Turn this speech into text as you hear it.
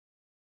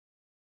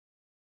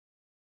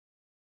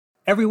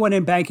Everyone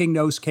in banking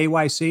knows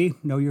KYC,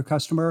 Know Your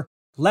Customer.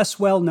 Less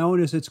well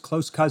known is its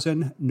close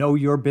cousin, Know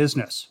Your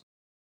Business.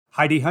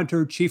 Heidi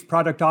Hunter, Chief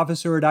Product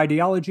Officer at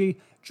Ideology,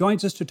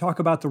 joins us to talk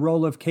about the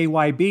role of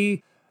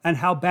KYB and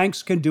how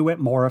banks can do it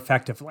more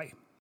effectively.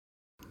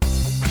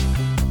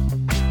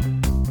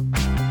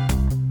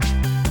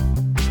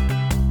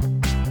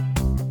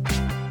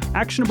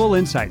 Actionable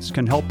insights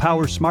can help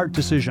power smart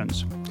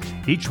decisions.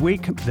 Each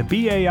week, the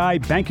BAI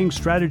Banking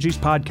Strategies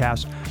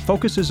podcast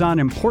focuses on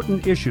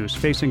important issues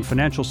facing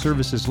financial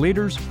services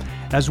leaders,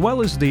 as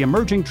well as the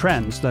emerging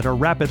trends that are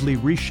rapidly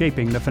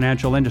reshaping the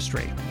financial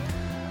industry.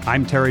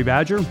 I'm Terry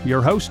Badger,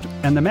 your host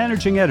and the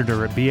managing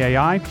editor at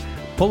BAI.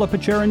 Pull up a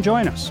chair and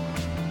join us.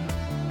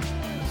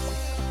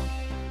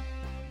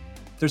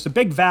 There's a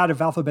big vat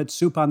of alphabet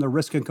soup on the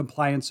risk and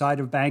compliance side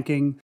of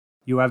banking.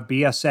 You have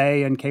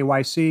BSA and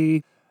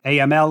KYC,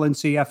 AML and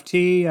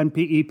CFT, and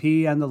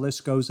PEP, and the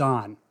list goes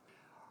on.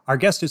 Our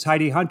guest is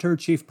Heidi Hunter,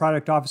 Chief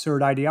Product Officer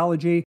at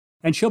Ideology,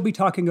 and she'll be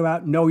talking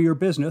about Know Your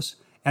Business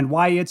and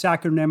why its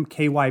acronym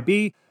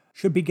KYB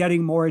should be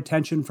getting more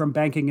attention from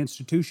banking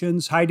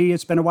institutions. Heidi,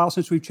 it's been a while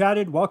since we've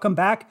chatted. Welcome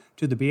back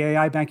to the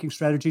BAI Banking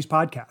Strategies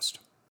podcast.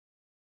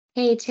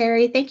 Hey,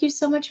 Terry. Thank you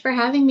so much for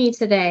having me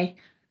today.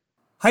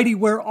 Heidi,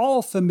 we're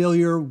all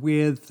familiar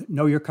with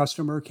Know Your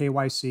Customer,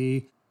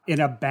 KYC,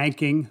 in a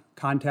banking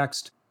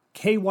context.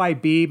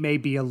 KYB may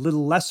be a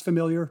little less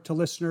familiar to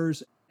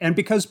listeners. And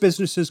because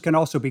businesses can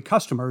also be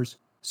customers,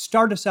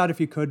 start us out, if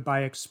you could,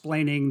 by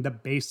explaining the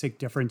basic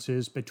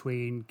differences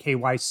between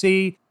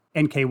KYC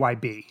and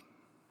KYB.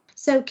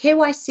 So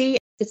KYC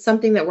is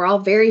something that we're all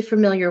very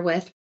familiar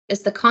with.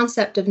 It's the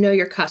concept of know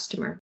your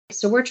customer.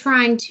 So we're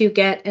trying to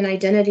get an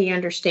identity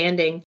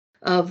understanding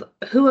of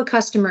who a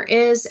customer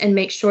is and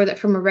make sure that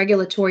from a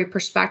regulatory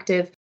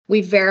perspective,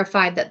 we've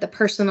verified that the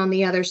person on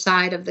the other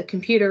side of the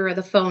computer or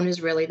the phone is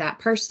really that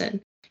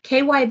person.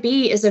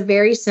 KYB is a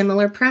very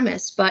similar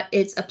premise, but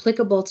it's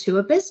applicable to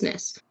a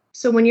business.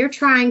 So when you're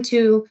trying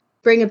to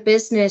bring a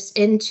business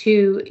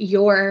into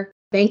your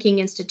banking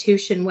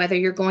institution, whether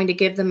you're going to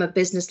give them a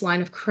business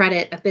line of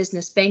credit, a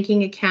business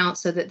banking account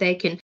so that they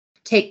can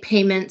take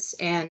payments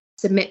and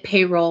submit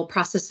payroll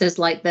processes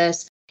like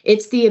this,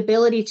 it's the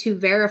ability to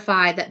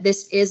verify that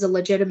this is a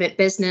legitimate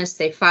business,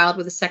 they filed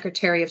with the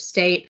Secretary of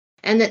State,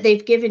 and that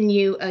they've given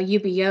you a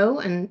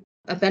UBO and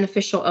a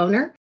beneficial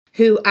owner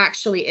who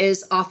actually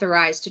is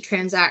authorized to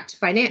transact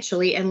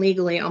financially and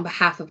legally on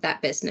behalf of that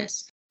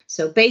business.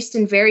 So based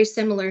in very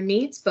similar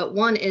needs, but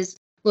one is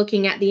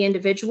looking at the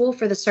individual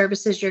for the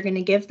services you're going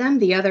to give them.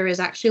 The other is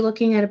actually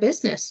looking at a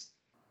business.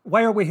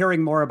 Why are we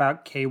hearing more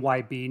about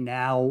KYB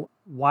now?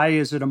 Why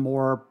is it a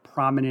more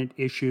prominent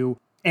issue?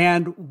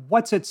 And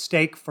what's at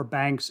stake for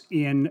banks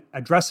in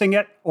addressing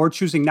it or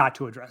choosing not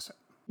to address it?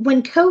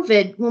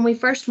 When we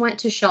first went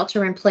to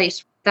shelter in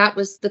place, that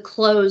was the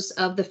close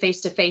of the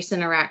face-to-face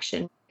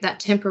interaction, that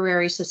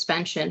temporary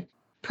suspension.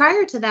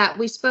 Prior to that,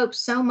 we spoke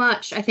so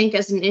much, I think,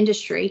 as an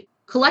industry,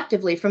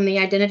 collectively from the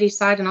identity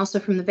side and also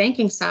from the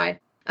banking side,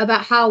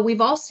 about how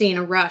we've all seen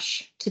a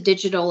rush to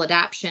digital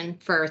adoption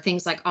for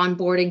things like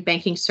onboarding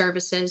banking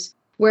services,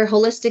 where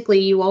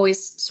holistically you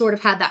always sort of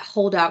had that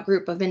holdout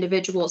group of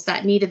individuals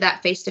that needed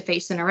that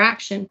face-to-face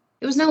interaction.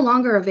 It was no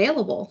longer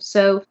available.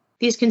 So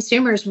these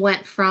consumers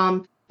went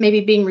from maybe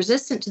being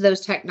resistant to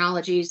those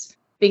technologies,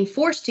 being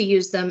forced to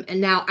use them, and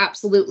now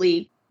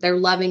absolutely they're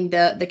loving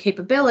the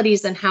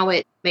capabilities and how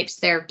it makes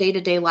their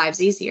day-to-day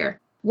lives easier.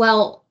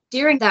 Well,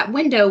 during that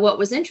window, what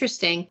was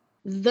interesting,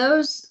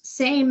 those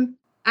same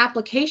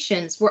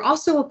applications were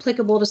also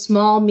applicable to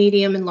small,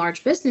 medium, and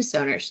large business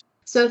owners.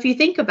 So if you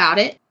think about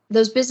it,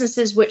 those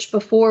businesses which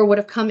before would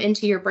have come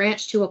into your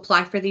branch to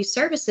apply for these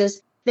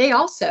services, they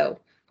also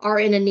are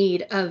in a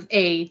need of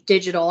a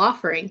digital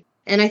offering.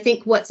 And I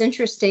think what's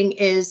interesting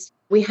is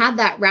we had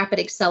that rapid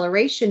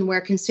acceleration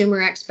where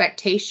consumer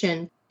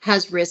expectation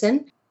has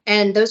risen.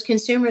 And those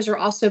consumers are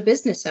also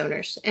business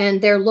owners,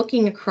 and they're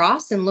looking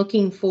across and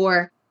looking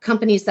for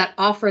companies that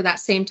offer that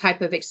same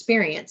type of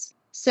experience.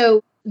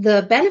 So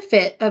the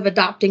benefit of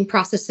adopting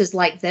processes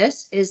like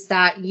this is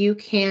that you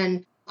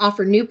can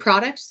offer new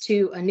products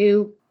to a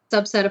new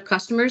subset of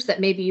customers that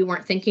maybe you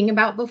weren't thinking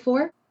about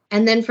before.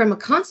 And then from a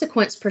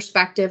consequence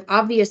perspective,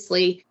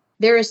 obviously,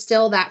 there is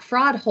still that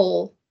fraud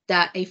hole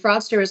that a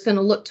fraudster is going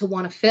to look to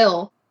want to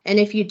fill. And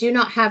if you do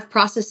not have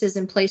processes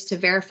in place to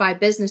verify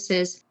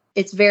businesses,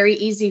 it's very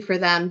easy for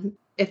them,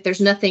 if there's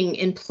nothing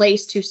in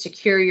place to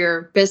secure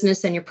your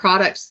business and your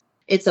products,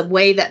 it's a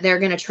way that they're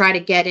going to try to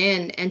get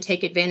in and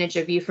take advantage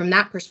of you from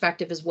that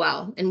perspective as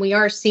well. And we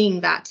are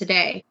seeing that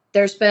today.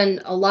 There's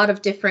been a lot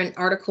of different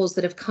articles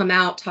that have come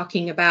out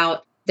talking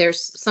about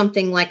there's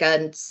something like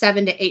a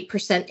 7 to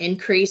 8%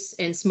 increase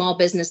in small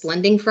business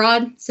lending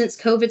fraud since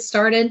COVID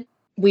started.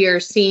 We are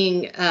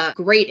seeing a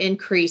great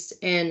increase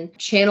in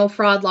channel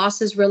fraud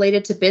losses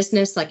related to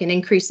business, like an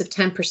increase of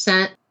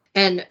 10%.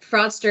 And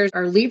fraudsters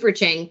are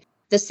leveraging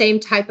the same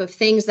type of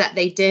things that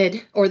they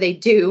did or they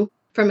do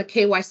from a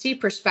KYC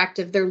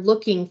perspective. They're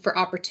looking for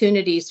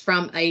opportunities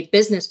from a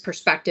business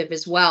perspective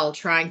as well,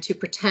 trying to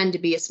pretend to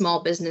be a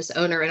small business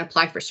owner and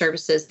apply for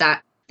services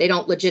that they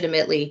don't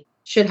legitimately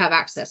should have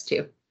access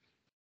to.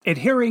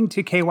 Adhering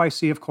to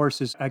KYC, of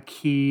course, is a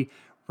key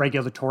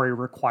regulatory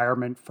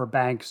requirement for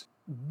banks.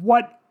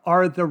 What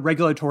are the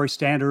regulatory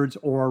standards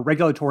or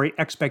regulatory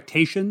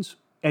expectations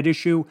at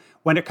issue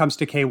when it comes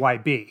to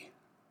KYB?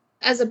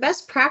 As a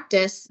best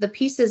practice, the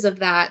pieces of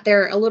that,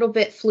 they're a little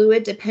bit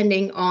fluid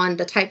depending on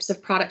the types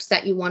of products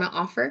that you want to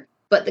offer.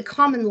 But the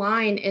common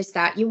line is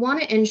that you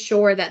want to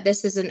ensure that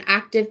this is an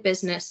active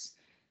business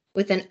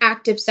with an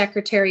active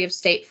Secretary of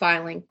State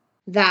filing,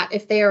 that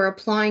if they are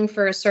applying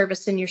for a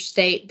service in your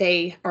state,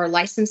 they are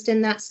licensed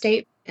in that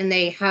state and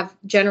they have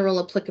general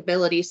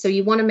applicability. So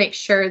you want to make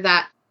sure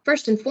that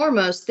first and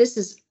foremost, this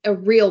is a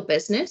real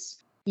business.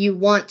 You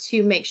want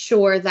to make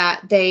sure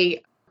that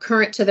they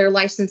current to their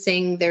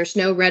licensing, there's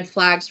no red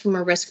flags from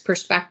a risk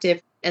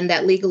perspective, and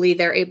that legally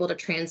they're able to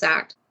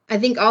transact. I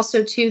think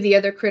also too, the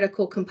other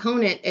critical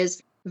component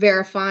is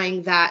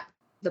verifying that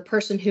the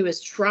person who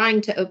is trying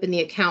to open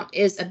the account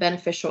is a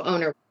beneficial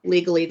owner.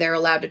 Legally, they're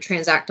allowed to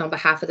transact on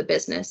behalf of the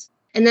business.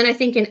 And then I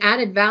think an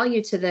added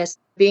value to this,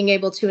 being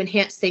able to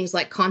enhance things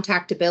like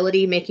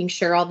contactability, making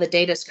sure all the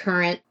data is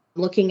current,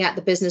 looking at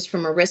the business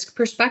from a risk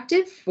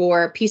perspective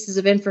for pieces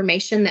of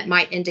information that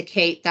might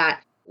indicate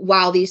that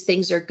while these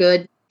things are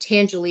good,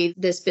 tangibly,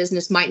 this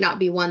business might not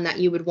be one that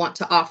you would want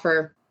to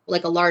offer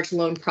like a large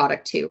loan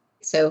product to.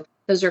 So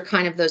those are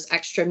kind of those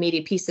extra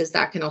meaty pieces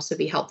that can also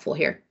be helpful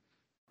here.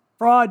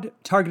 Fraud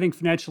targeting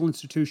financial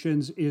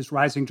institutions is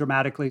rising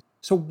dramatically.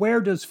 So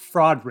where does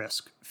fraud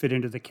risk fit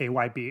into the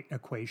KYB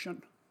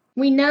equation?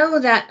 We know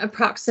that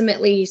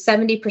approximately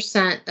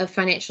 70% of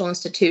financial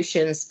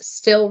institutions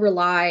still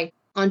rely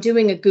on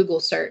doing a Google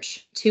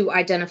search to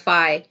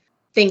identify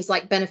things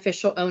like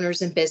beneficial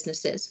owners and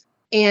businesses.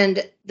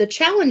 And the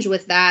challenge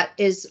with that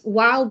is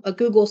while a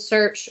Google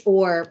search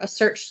or a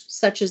search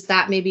such as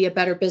that, maybe a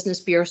Better Business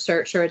Bureau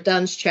search or a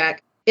DUNS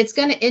check, it's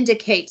going to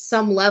indicate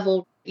some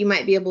level. You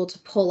might be able to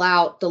pull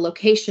out the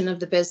location of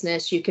the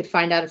business. You could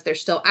find out if they're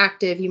still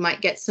active. You might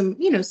get some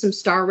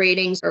star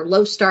ratings or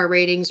low star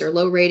ratings or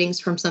low ratings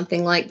from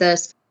something like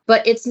this.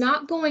 But it's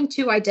not going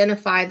to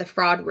identify the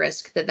fraud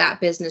risk that that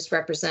business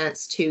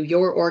represents to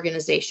your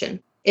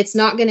organization. It's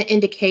not going to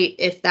indicate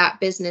if that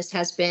business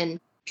has been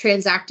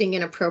transacting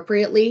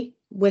inappropriately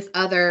with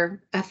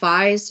other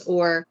FIs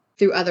or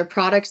through other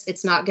products.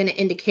 It's not going to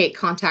indicate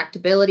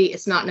contactability.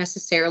 It's not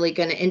necessarily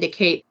going to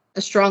indicate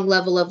a strong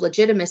level of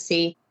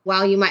legitimacy.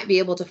 While you might be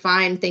able to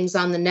find things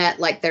on the net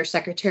like their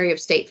Secretary of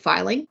State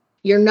filing,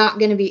 you're not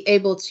going to be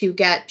able to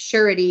get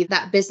surety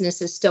that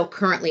business is still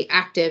currently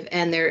active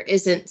and there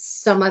isn't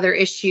some other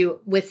issue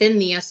within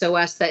the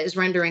SOS that is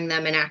rendering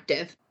them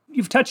inactive.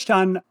 You've touched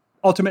on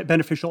ultimate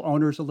beneficial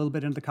owners a little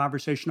bit in the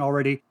conversation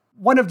already.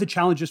 One of the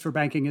challenges for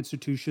banking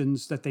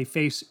institutions that they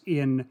face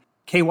in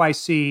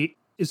KYC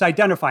is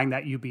identifying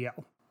that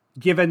UBO,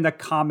 given the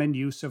common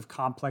use of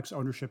complex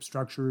ownership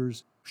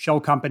structures, shell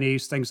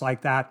companies, things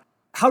like that.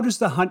 How does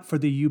the hunt for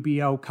the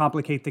UBO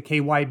complicate the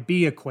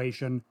KYB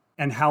equation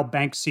and how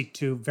banks seek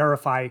to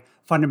verify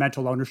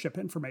fundamental ownership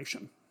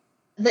information?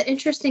 The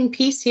interesting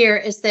piece here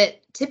is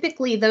that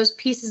typically those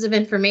pieces of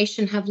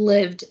information have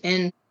lived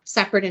in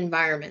separate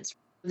environments.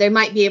 They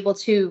might be able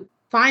to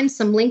find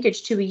some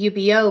linkage to a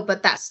UBO,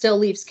 but that still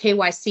leaves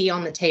KYC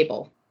on the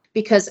table.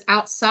 Because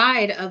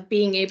outside of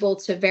being able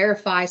to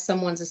verify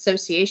someone's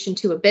association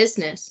to a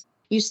business,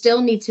 you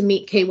still need to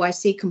meet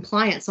KYC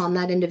compliance on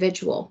that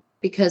individual.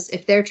 Because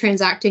if they're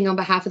transacting on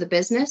behalf of the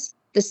business,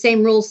 the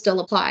same rules still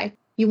apply.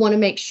 You want to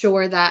make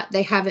sure that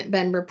they haven't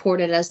been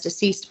reported as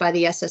deceased by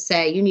the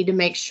SSA. You need to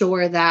make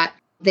sure that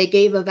they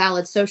gave a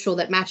valid social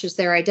that matches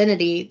their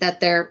identity, that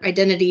their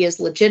identity is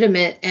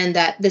legitimate, and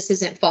that this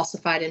isn't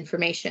falsified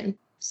information.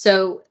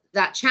 So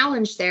that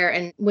challenge there,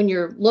 and when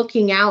you're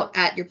looking out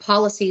at your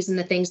policies and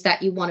the things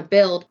that you want to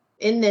build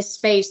in this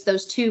space,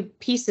 those two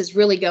pieces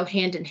really go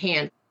hand in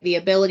hand. The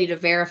ability to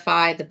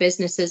verify the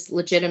business is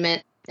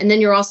legitimate, and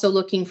then you're also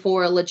looking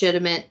for a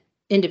legitimate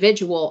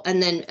individual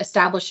and then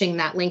establishing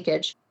that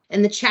linkage.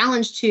 And the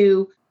challenge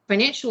to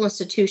financial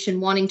institution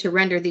wanting to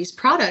render these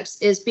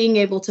products is being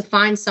able to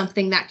find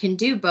something that can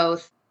do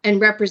both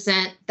and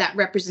represent that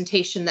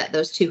representation that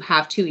those two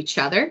have to each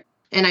other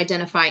and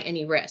identify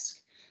any risk.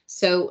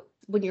 So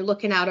when you're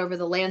looking out over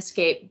the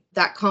landscape,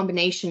 that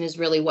combination is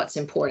really what's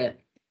important.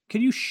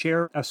 Can you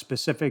share a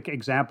specific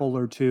example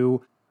or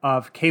two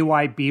of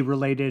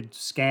KYB-related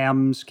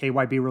scams,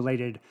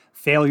 KYB-related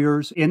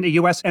failures in the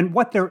U.S., and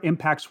what their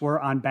impacts were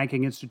on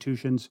banking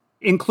institutions,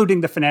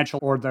 including the financial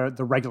or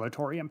the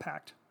regulatory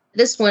impact?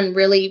 This one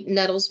really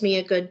nettles me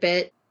a good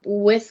bit.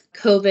 With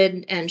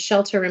COVID and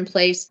shelter in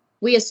place,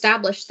 we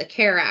established the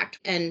CARE Act,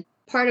 and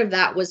part of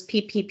that was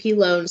PPP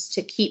loans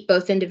to keep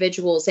both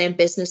individuals and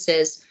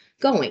businesses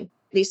going.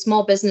 These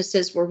small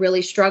businesses were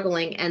really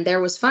struggling, and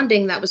there was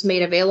funding that was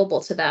made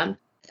available to them.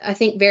 I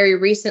think very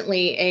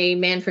recently, a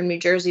man from New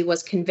Jersey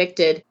was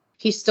convicted.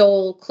 He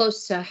stole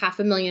close to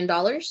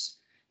 $500,000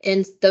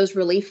 in those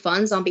relief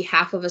funds on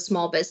behalf of a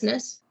small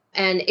business.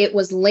 And it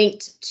was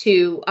linked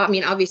to,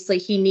 obviously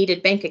he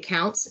needed bank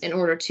accounts in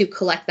order to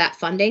collect that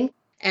funding.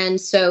 And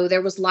so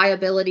there was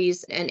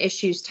liabilities and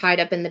issues tied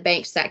up in the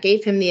banks that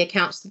gave him the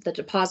accounts that the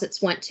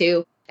deposits went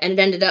to. And it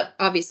ended up,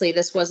 obviously,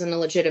 this wasn't a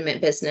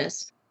legitimate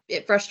business.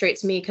 It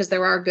frustrates me because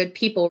there are good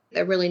people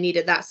that really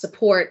needed that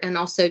support. And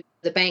also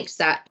the banks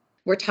that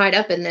were tied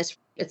up in this,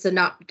 it's a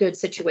not good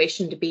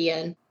situation to be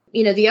in.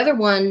 The other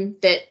one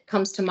that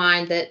comes to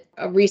mind that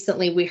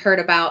recently we heard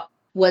about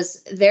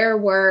was there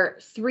were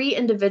 3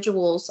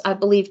 individuals, I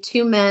believe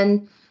 2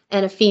 men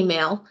and a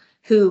female,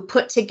 who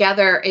put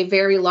together a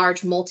very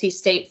large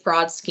multi-state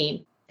fraud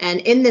scheme.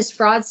 And in this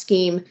fraud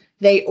scheme,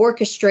 they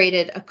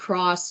orchestrated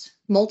across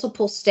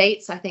multiple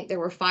states. I think there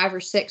were 5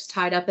 or 6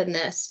 tied up in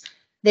this.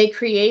 They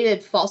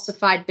created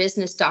falsified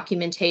business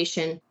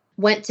documentation,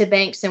 went to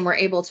banks and were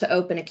able to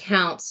open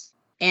accounts.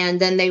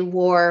 And then they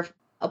were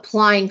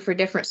applying for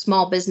different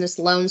small business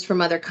loans from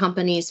other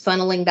companies,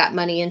 funneling that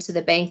money into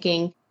the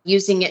banking,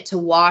 using it to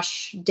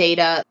wash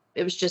data.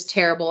 It was just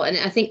terrible. And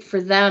I think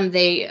for them,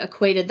 they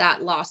equated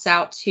that loss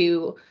out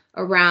to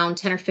around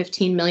 $10 or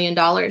 $15 million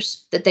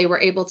that they were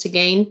able to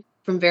gain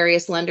from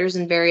various lenders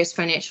and various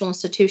financial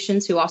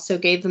institutions who also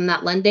gave them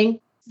that lending.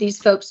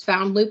 These folks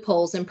found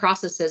loopholes in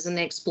processes and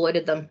they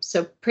exploited them.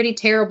 So pretty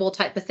terrible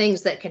type of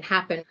things that can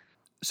happen.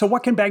 So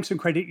what can banks and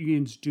credit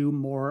unions do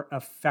more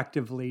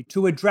effectively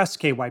to address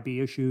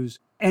KYB issues?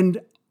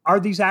 And are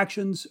these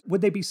actions,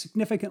 would they be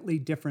significantly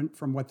different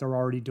from what they're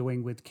already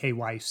doing with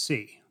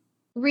KYC?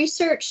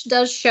 Research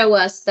does show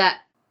us that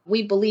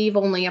we believe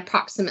only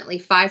approximately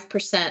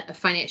 5% of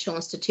financial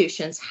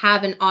institutions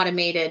have an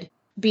automated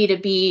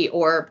B2B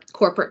or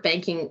corporate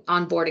banking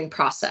onboarding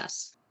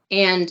process.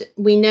 And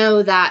we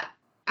know that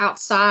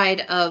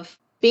outside of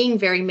being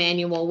very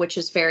manual, which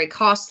is very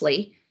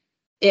costly,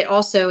 it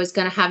also is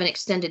going to have an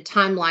extended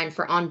timeline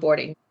for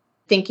onboarding.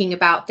 Thinking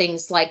about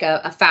things like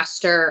a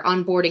faster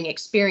onboarding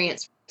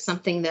experience,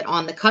 something that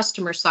on the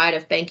customer side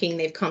of banking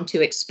they've come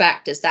to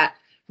expect is that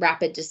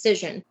rapid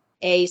decision.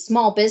 A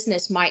small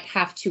business might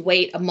have to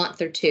wait a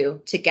month or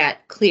 2 to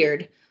get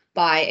cleared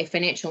by a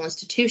financial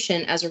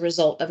institution as a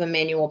result of a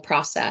manual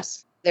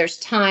process. There's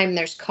time,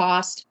 there's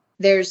cost,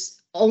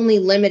 there's only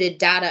limited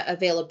data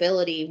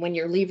availability when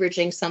you're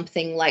leveraging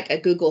something like a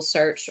Google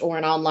search or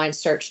an online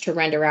search to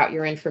render out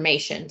your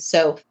information.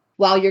 So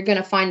while you're going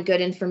to find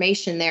good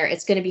information there,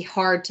 it's going to be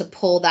hard to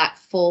pull that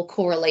full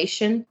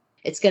correlation.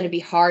 It's going to be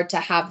hard to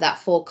have that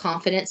full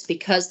confidence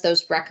because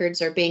those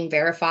records are being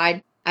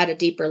verified at a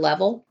deeper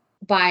level.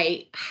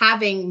 By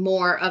having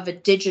more of a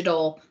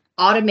digital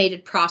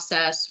automated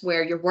process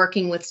where you're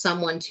working with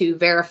someone to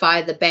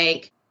verify the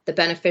bank, the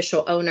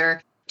beneficial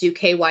owner, do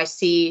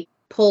KYC,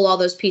 pull all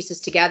those pieces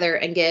together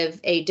and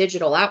give a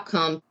digital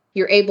outcome,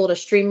 you're able to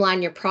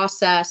streamline your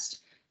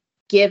process,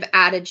 give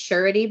added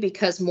surety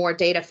because more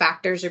data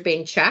factors are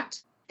being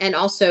checked, and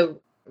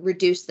also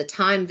reduce the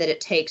time that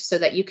it takes so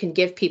that you can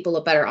give people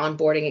a better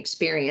onboarding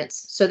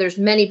experience. So there's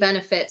many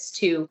benefits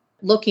to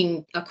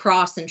looking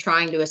across and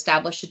trying to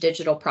establish a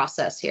digital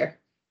process here.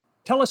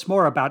 Tell us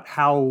more about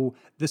how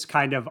this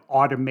kind of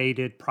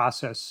automated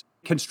process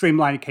can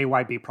streamline a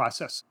KYB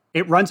process.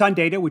 It runs on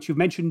data, which you've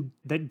mentioned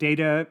that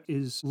data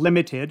is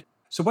limited.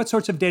 So what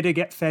sorts of data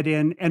get fed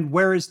in and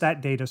where is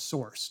that data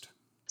sourced?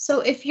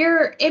 So if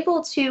you're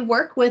able to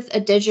work with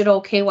a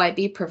digital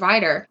KYB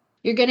provider,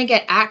 you're going to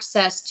get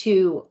access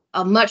to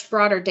a much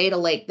broader data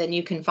lake than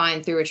you can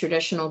find through a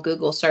traditional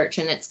Google search,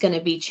 and it's going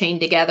to be chained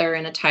together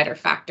in a tighter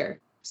factor.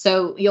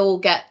 So you'll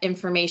get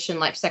information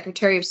like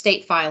Secretary of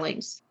State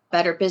filings,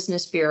 Better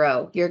Business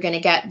Bureau. You're going to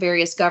get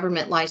various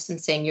government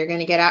licensing. You're going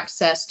to get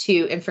access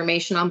to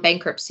information on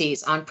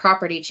bankruptcies, on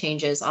property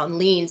changes, on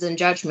liens and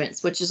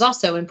judgments, which is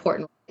also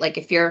important. Like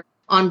if you're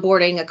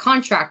onboarding a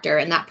contractor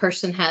and that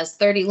person has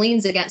 30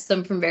 liens against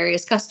them from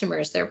various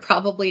customers, they're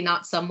probably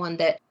not someone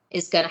that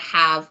is going to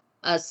have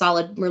a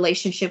solid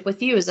relationship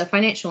with you as a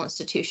financial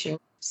institution.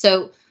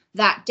 So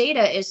that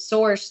data is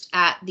sourced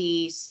at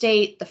the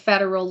state, the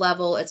federal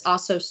level. It's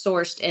also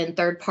sourced in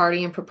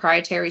third-party and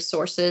proprietary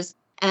sources.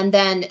 And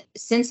then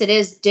since it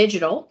is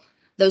digital,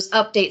 those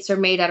updates are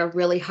made at a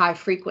really high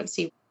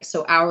frequency.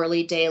 So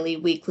hourly, daily,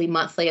 weekly,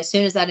 monthly. As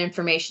soon as that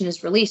information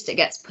is released, it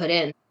gets put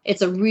in.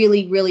 It's a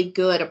really, really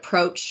good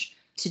approach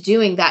to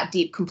doing that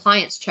deep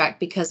compliance check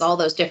because all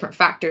those different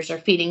factors are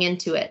feeding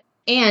into it.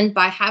 And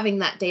by having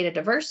that data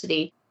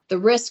diversity, the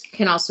risk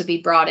can also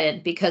be brought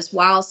in because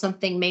while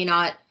something may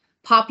not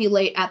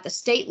populate at the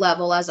state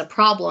level as a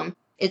problem,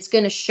 it's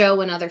going to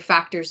show in other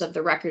factors of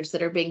the records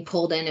that are being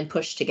pulled in and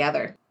pushed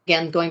together.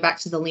 Again, going back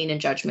to the lien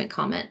and judgment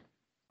comment.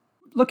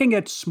 Looking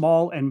at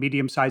small and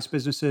medium-sized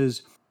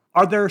businesses,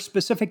 are there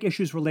specific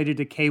issues related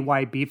to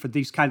KYB for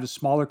these kinds of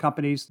smaller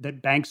companies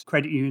that banks,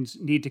 credit unions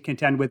need to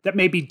contend with that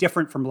may be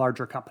different from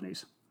larger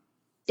companies?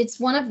 It's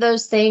one of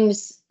those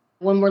things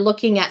when we're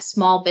looking at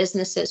small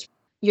businesses,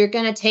 you're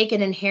going to take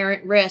an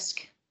inherent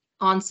risk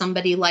on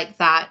somebody like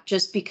that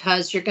just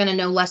because you're going to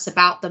know less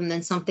about them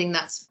than something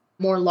that's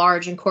more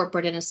large and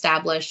corporate and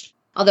established.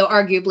 Although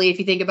arguably, if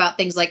you think about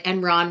things like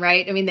Enron,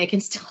 right? I mean, they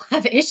can still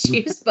have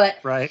issues, but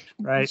right.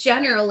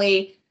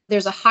 Generally,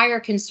 there's a higher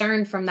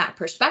concern from that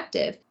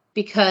perspective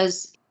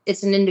because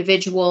it's an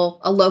individual,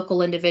 a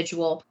local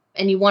individual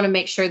and you want to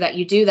make sure that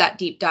you do that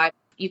deep dive,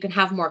 you can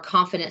have more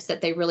confidence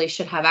that they really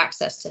should have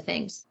access to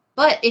things.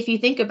 But if you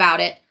think about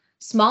it,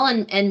 small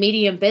and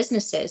medium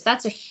businesses,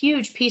 that's a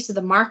huge piece of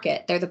the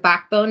market. They're the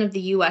backbone of the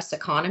US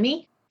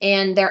economy,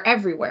 and they're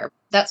everywhere.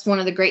 That's one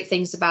of the great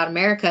things about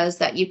America is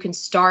that you can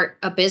start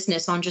a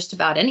business on just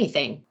about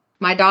anything.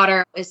 My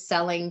daughter is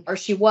selling, or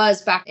she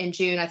was back in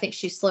June. I think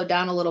she slowed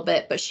down a little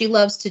bit, but she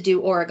loves to do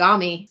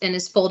origami and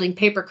is folding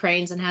paper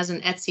cranes and has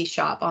an Etsy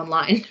shop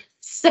online.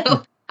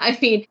 So, I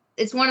mean,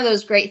 it's one of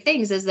those great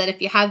things is that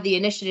if you have the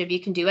initiative, you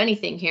can do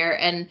anything here.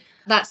 And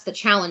that's the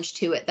challenge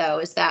to it, though,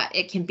 is that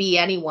it can be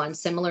anyone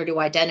similar to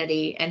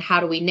identity. And how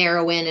do we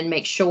narrow in and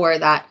make sure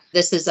that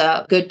this is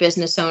a good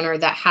business owner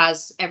that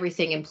has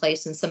everything in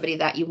place and somebody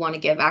that you want to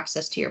give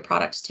access to your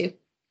products to?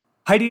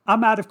 Heidi,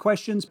 I'm out of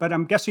questions, but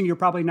I'm guessing you're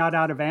probably not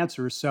out of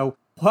answers. So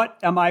what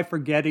am I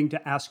forgetting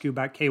to ask you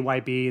about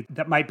KYB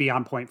that might be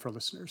on point for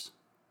listeners?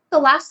 The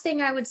last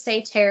thing I would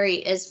say, Terry,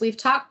 is we've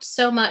talked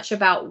so much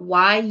about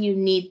why you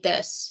need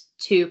this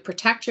to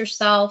protect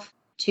yourself,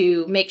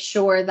 to make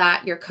sure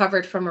that you're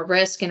covered from a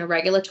risk and a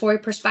regulatory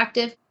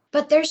perspective.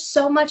 But there's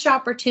so much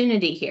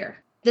opportunity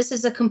here. This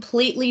is a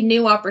completely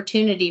new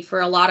opportunity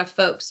for a lot of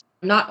folks,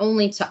 not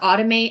only to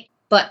automate,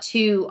 but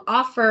to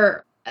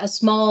offer a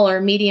small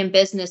or medium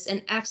business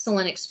an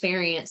excellent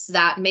experience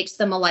that makes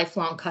them a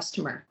lifelong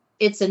customer.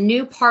 It's a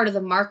new part of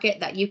the market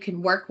that you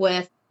can work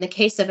with. In the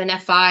case of an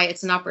FI,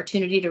 it's an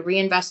opportunity to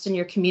reinvest in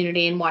your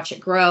community and watch it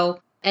grow.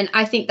 And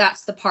I think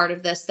that's the part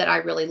of this that I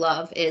really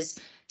love is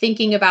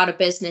thinking about a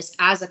business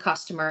as a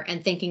customer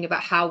and thinking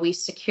about how we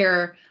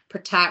secure,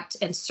 protect,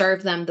 and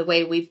serve them the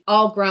way we've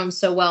all grown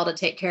so well to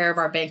take care of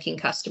our banking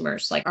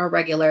customers, like our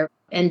regular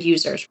end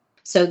users.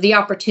 So the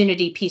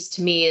opportunity piece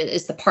to me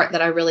is the part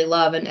that I really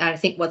love, and I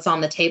think what's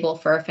on the table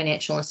for a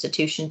financial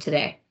institution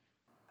today.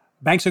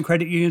 Banks and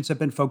credit unions have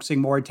been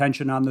focusing more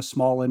attention on the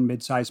small and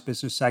mid-sized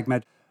business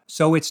segment.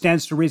 So it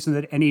stands to reason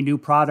that any new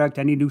product,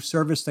 any new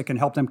service that can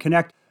help them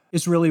connect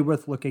is really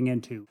worth looking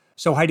into.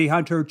 So Heidi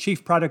Hunter,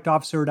 Chief Product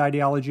Officer at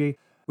Idealogy,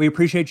 we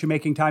appreciate you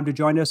making time to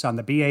join us on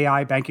the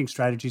BAI Banking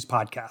Strategies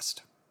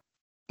podcast.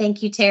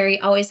 Thank you, Terry.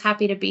 Always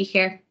happy to be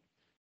here.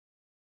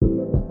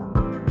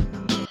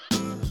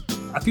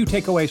 A few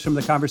takeaways from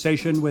the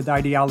conversation with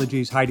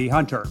Idealogy's Heidi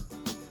Hunter.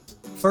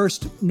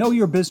 First, know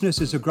your business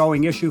is a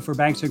growing issue for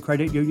banks and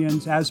credit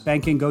unions as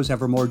banking goes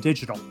ever more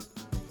digital.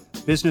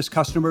 Business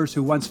customers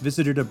who once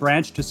visited a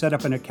branch to set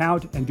up an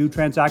account and do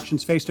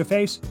transactions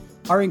face-to-face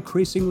are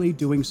increasingly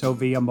doing so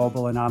via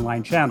mobile and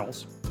online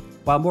channels.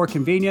 While more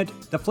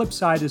convenient, the flip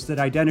side is that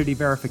identity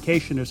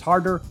verification is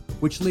harder,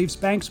 which leaves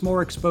banks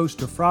more exposed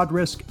to fraud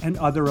risk and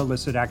other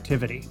illicit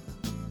activity.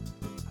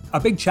 A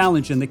big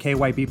challenge in the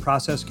KYB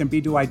process can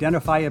be to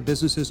identify a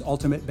business's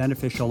ultimate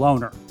beneficial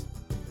owner.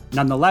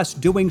 Nonetheless,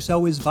 doing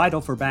so is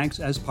vital for banks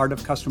as part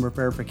of customer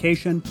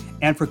verification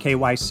and for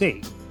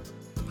KYC.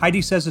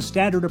 Heidi says a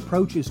standard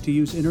approach is to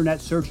use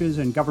internet searches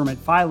and government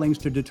filings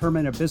to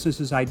determine a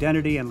business's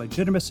identity and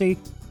legitimacy,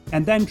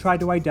 and then try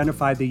to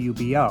identify the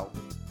UBO.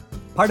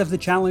 Part of the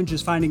challenge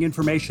is finding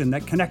information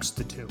that connects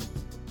the two.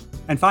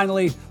 And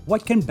finally,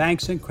 what can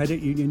banks and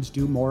credit unions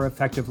do more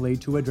effectively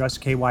to address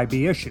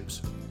KYB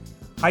issues?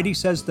 Heidi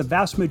says the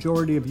vast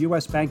majority of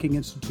U.S. banking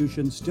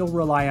institutions still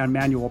rely on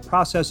manual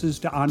processes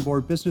to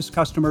onboard business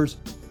customers,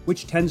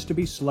 which tends to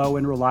be slow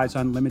and relies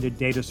on limited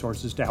data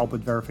sources to help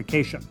with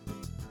verification.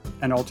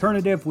 An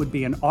alternative would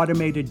be an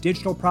automated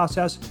digital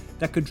process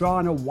that could draw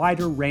on a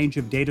wider range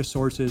of data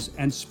sources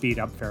and speed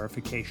up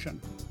verification.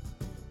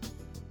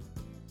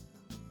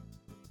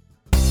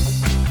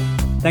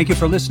 Thank you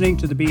for listening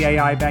to the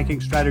BAI Banking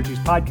Strategies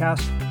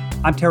podcast.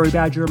 I'm Terry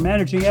Badger,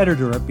 Managing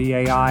Editor at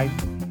BAI.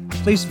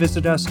 Please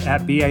visit us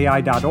at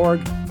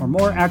bai.org for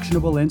more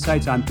actionable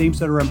insights on themes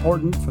that are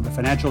important for the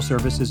financial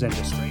services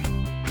industry.